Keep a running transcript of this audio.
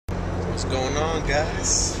What's going on,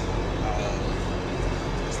 guys?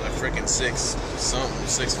 It's like freaking 6:50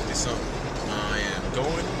 something. I am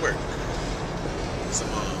going to work. Some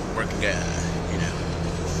working guy, you know.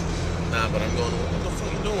 Nah, but I'm going to work. What the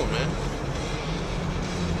fuck you doing, man?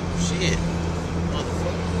 Shit,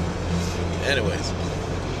 motherfucker. Anyways,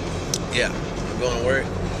 yeah, I'm going to work.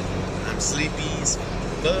 I'm sleepy as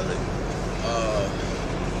fuck.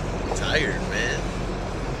 I'm tired, man.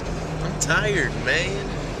 I'm tired,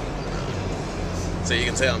 man. So you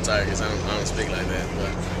can tell I'm tired because I don't speak like that,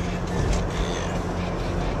 but yeah.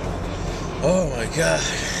 Oh my god.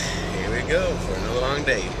 Here we go for another long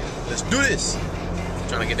day. Let's do this. I'm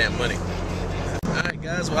trying to get that money. Alright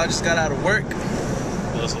guys, well I just got out of work.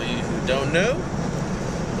 Those of you who don't know,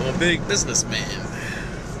 I'm a big businessman.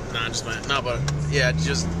 Nah, just playing. No, but yeah, I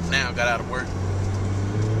just now got out of work.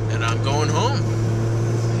 And I'm going home.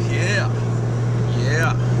 Yeah.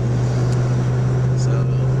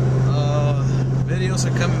 Videos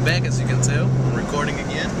are coming back, as you can tell. I'm recording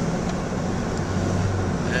again.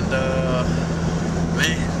 And,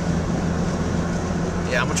 man.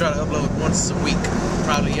 Yeah, I'm gonna try to upload once a week.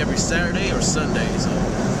 Probably every Saturday or Sunday. So,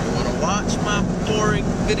 if you wanna watch my boring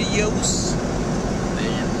videos,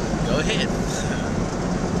 then go ahead.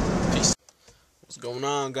 Peace. What's going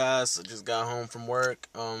on, guys? I just got home from work.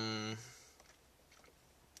 Man.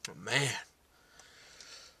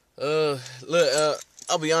 Look,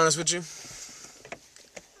 I'll be honest with you.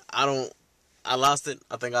 I lost it.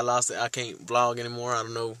 I think I lost it. I can't vlog anymore. I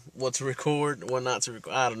don't know what to record, what not to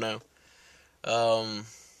record. I don't know.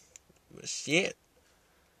 But shit.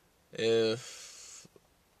 If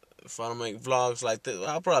I don't make vlogs like this,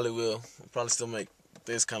 I probably will. I'll probably still make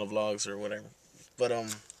this kind of vlogs or whatever. But,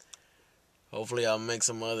 hopefully I'll make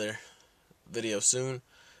some other videos soon.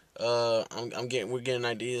 We're getting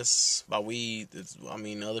ideas about weed.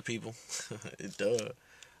 Other people. Duh.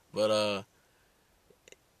 But,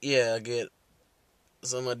 yeah, I get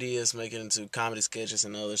some ideas, make it into comedy sketches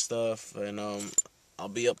and other stuff, and I'll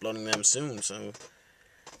be uploading them soon. So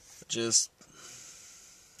just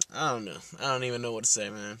I don't know. I don't even know what to say,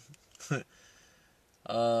 man.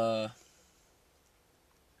 My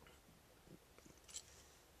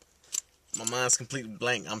mind's completely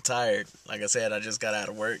blank. I'm tired. Like I said, I just got out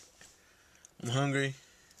of work. I'm hungry,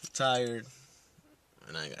 I'm tired,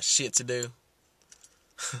 and I ain't got shit to do.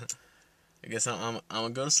 I guess I'm gonna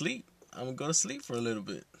go to sleep. I'm gonna go to sleep for a little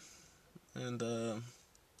bit. And,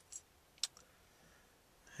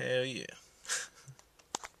 hell yeah.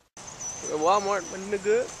 Walmart wasn't no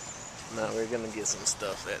good. Now we're gonna get some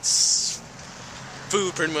stuff that's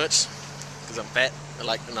food, pretty much. Because I'm fat and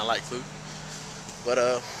I like food. But,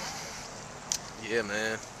 yeah,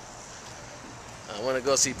 man. I wanna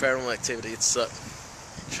go see Paranormal Activity. It sucked.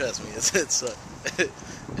 Trust me, it sucked.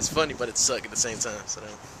 It's funny, but it sucked at the same time. So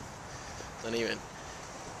don't even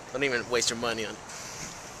waste your money on it.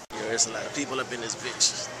 Yo, there's a lot of people up in this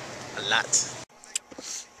bitch. A lot.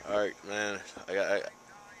 Alright, man.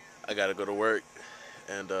 I gotta go to work.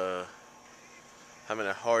 And having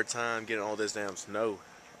a hard time getting all this damn snow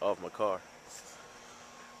off my car.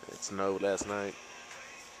 It snowed last night.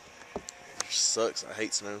 It sucks. I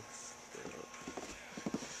hate snow.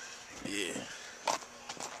 Yeah.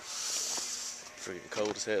 Freaking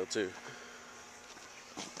cold as hell too.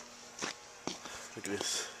 Look at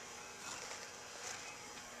this.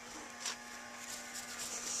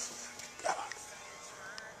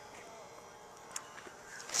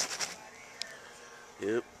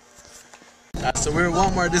 Yep. So we're at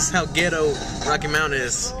Walmart. This is how ghetto Rocky Mountain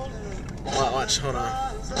is. Watch, hold on.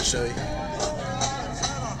 I'll show you.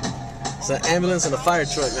 It's an ambulance and a fire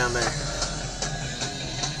truck down there.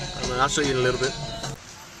 I'll show you in a little bit.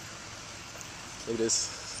 Look at this.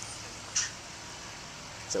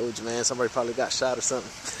 Told you, man, somebody probably got shot or something.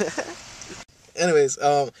 Anyways,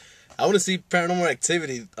 I want to see Paranormal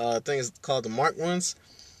Activity. I think it's called the Mark ones.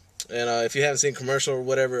 And if you haven't seen a commercial or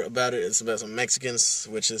whatever about it, it's about some Mexicans,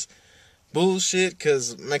 which is bullshit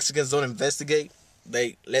because Mexicans don't investigate.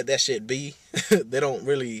 They let that shit be. They don't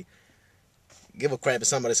really give a crap if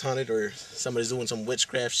somebody's haunted or somebody's doing some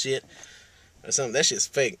witchcraft shit or something. That shit's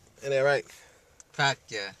fake. Ain't that right? Fuck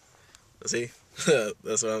yeah. See?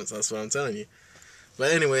 That's what I'm telling you.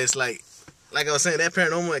 But anyways, like I was saying, that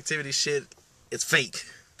Paranormal Activity shit, it's fake.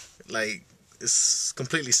 Like, it's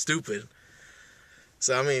completely stupid.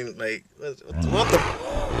 So I mean, like, what the